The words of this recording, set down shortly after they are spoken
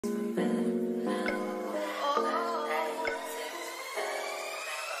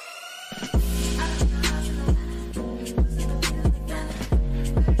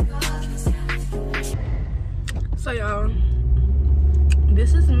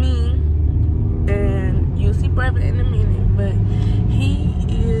this is me, and you'll see Brevin in a minute, but he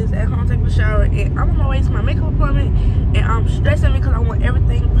is at home taking a shower, and I'm on my way to my makeup appointment, and I'm stressing because I want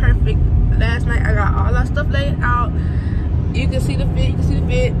everything perfect. Last night I got all that stuff laid out. You can see the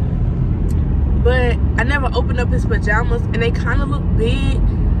fit, but I never opened up his pajamas, and they kind of look big,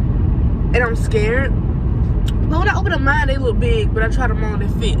 and I'm scared. But when I open up mine, they look big, but I try them on, they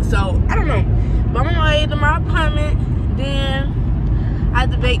fit. So I don't know. But I'm on my way to my appointment. Then I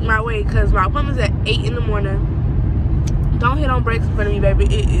have to make my way because my appointment's at 8 in the morning. Don't hit on brakes in front of me, baby.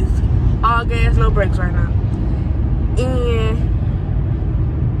 It is all gas, no brakes right now. And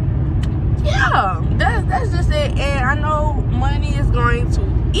yeah, that's just it. And I know money is going to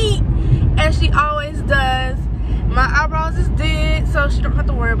eat, as she always does. My eyebrows is dead, so she don't have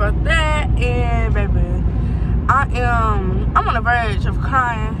to worry about that. And baby, I'm on the verge of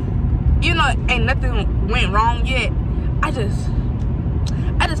crying. You know, ain't nothing went wrong yet. I just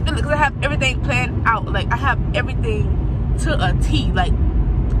feel it because I have everything planned out. Like, I have everything to a T. Like,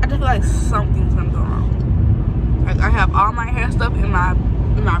 I just feel like something's gonna go wrong. Like, I have all my hair stuff in my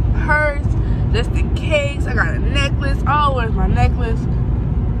purse, just in case. I got a necklace. Oh, where's my necklace?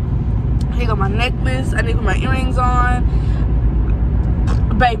 Here go my necklace. I need to put my earrings on.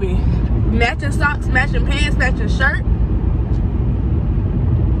 Baby, matching socks, matching pants, matching shirt.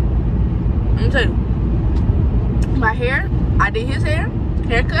 Let me tell you. My hair, I did his hair.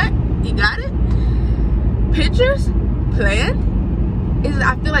 Haircut, he got it. Pictures, planned.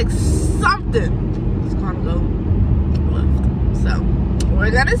 I feel like something is gonna go left. So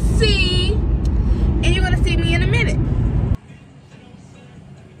we're gonna see, and you're gonna see me in a minute.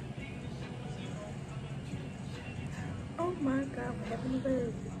 Oh my God, what happened to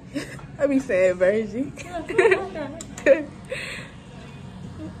Virgie? I be saying Virgie.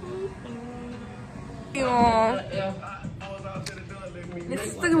 This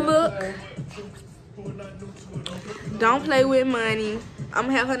is the look. Don't play with money. I'm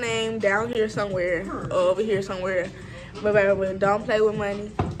gonna have her name down here somewhere, or over here somewhere. But baby, don't play with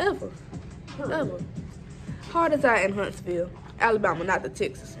money ever. Hard as I in Huntsville, Alabama, not the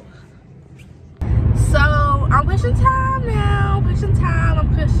Texas one. So I'm pushing time now. I'm pushing time.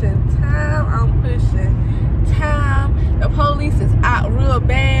 The police is out real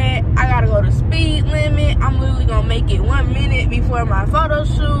bad. I gotta go to speed limit. I'm literally gonna make it 1 minute before my photo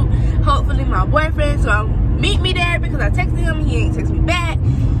shoot. Hopefully my boyfriend so meet me there because I texted him. He ain't text me back.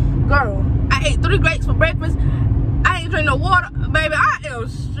 Girl, I ate 3 grapes for breakfast. I ain't drink no water. Baby, I am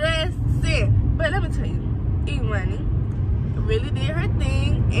stressing. But let me tell you, E-Money really did her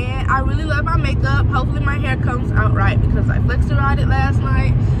thing, and I really love my makeup. Hopefully my hair comes out right because I flexed around it last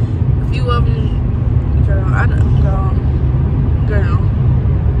night. A few of them, girl,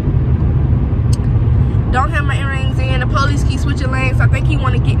 don't have my earrings in. The police keep switching lanes. I think he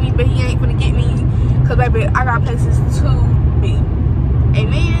want to get me, but he ain't gonna get me because baby, I got places to be.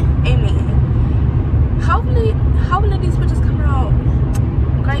 Amen. Hopefully these pictures come out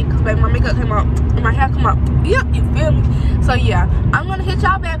great because baby, my makeup came out and my hair come out. Yep, you feel me? So yeah, I'm gonna hit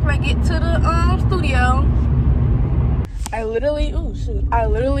y'all back when I get to the studio. I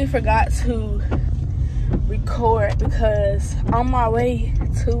literally forgot to record because on my way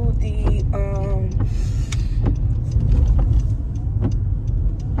to the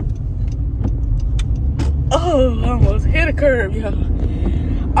I almost hit a curb, y'all.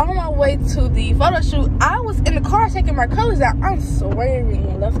 On my way to the photo shoot, I was in the car taking my colors out. I'm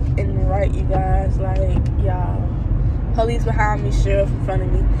swearing left and right, you guys. Like, y'all, police behind me, sheriff in front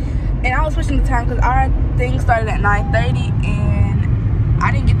of me, and I was pushing the time because our thing started at 9:30 and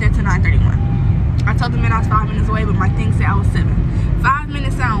I didn't get there till 9:31. I told the man I was 5 minutes away, but my thing said I was 7. 5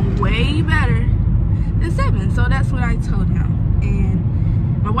 minutes sound way better than 7, so that's what I told him.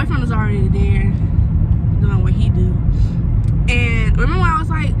 And my boyfriend was already there doing what he do. And remember when I was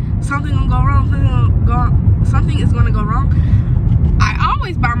like, something gonna go wrong, something is gonna go wrong? I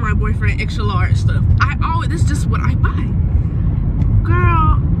always buy my boyfriend extra large stuff. This is just what I buy.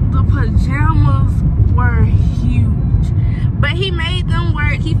 Girl, the pajamas were huge. But he made them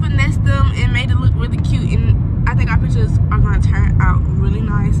work, he finessed them and made it look really cute. And I think our pictures are gonna turn out really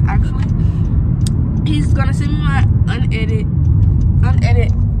nice, actually. He's gonna send me my unedited.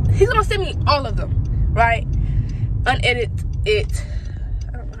 He's gonna send me all of them, right? Unedited.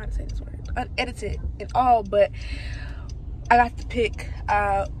 I don't know how to say this word. Unedited and all, but I got to pick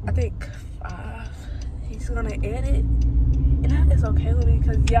I think 5. He's gonna edit, and that is okay with me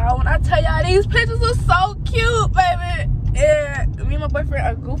because y'all, when I tell y'all these pictures are so cute, baby. And me and my boyfriend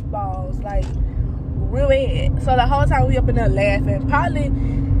are goofballs, like real bad. So the whole time we up in there laughing, probably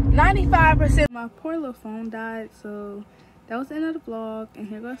 95%. My poor little phone died, so that was the end of the vlog, and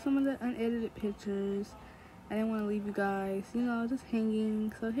here goes some of the unedited pictures. I didn't want to leave you guys, you know, just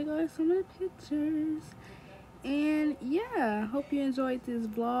hanging. So here goes some of the pictures. And yeah, hope you enjoyed this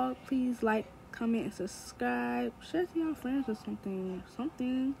vlog. Please like, comment, and subscribe. Share to your friends or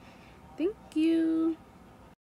something. Thank you.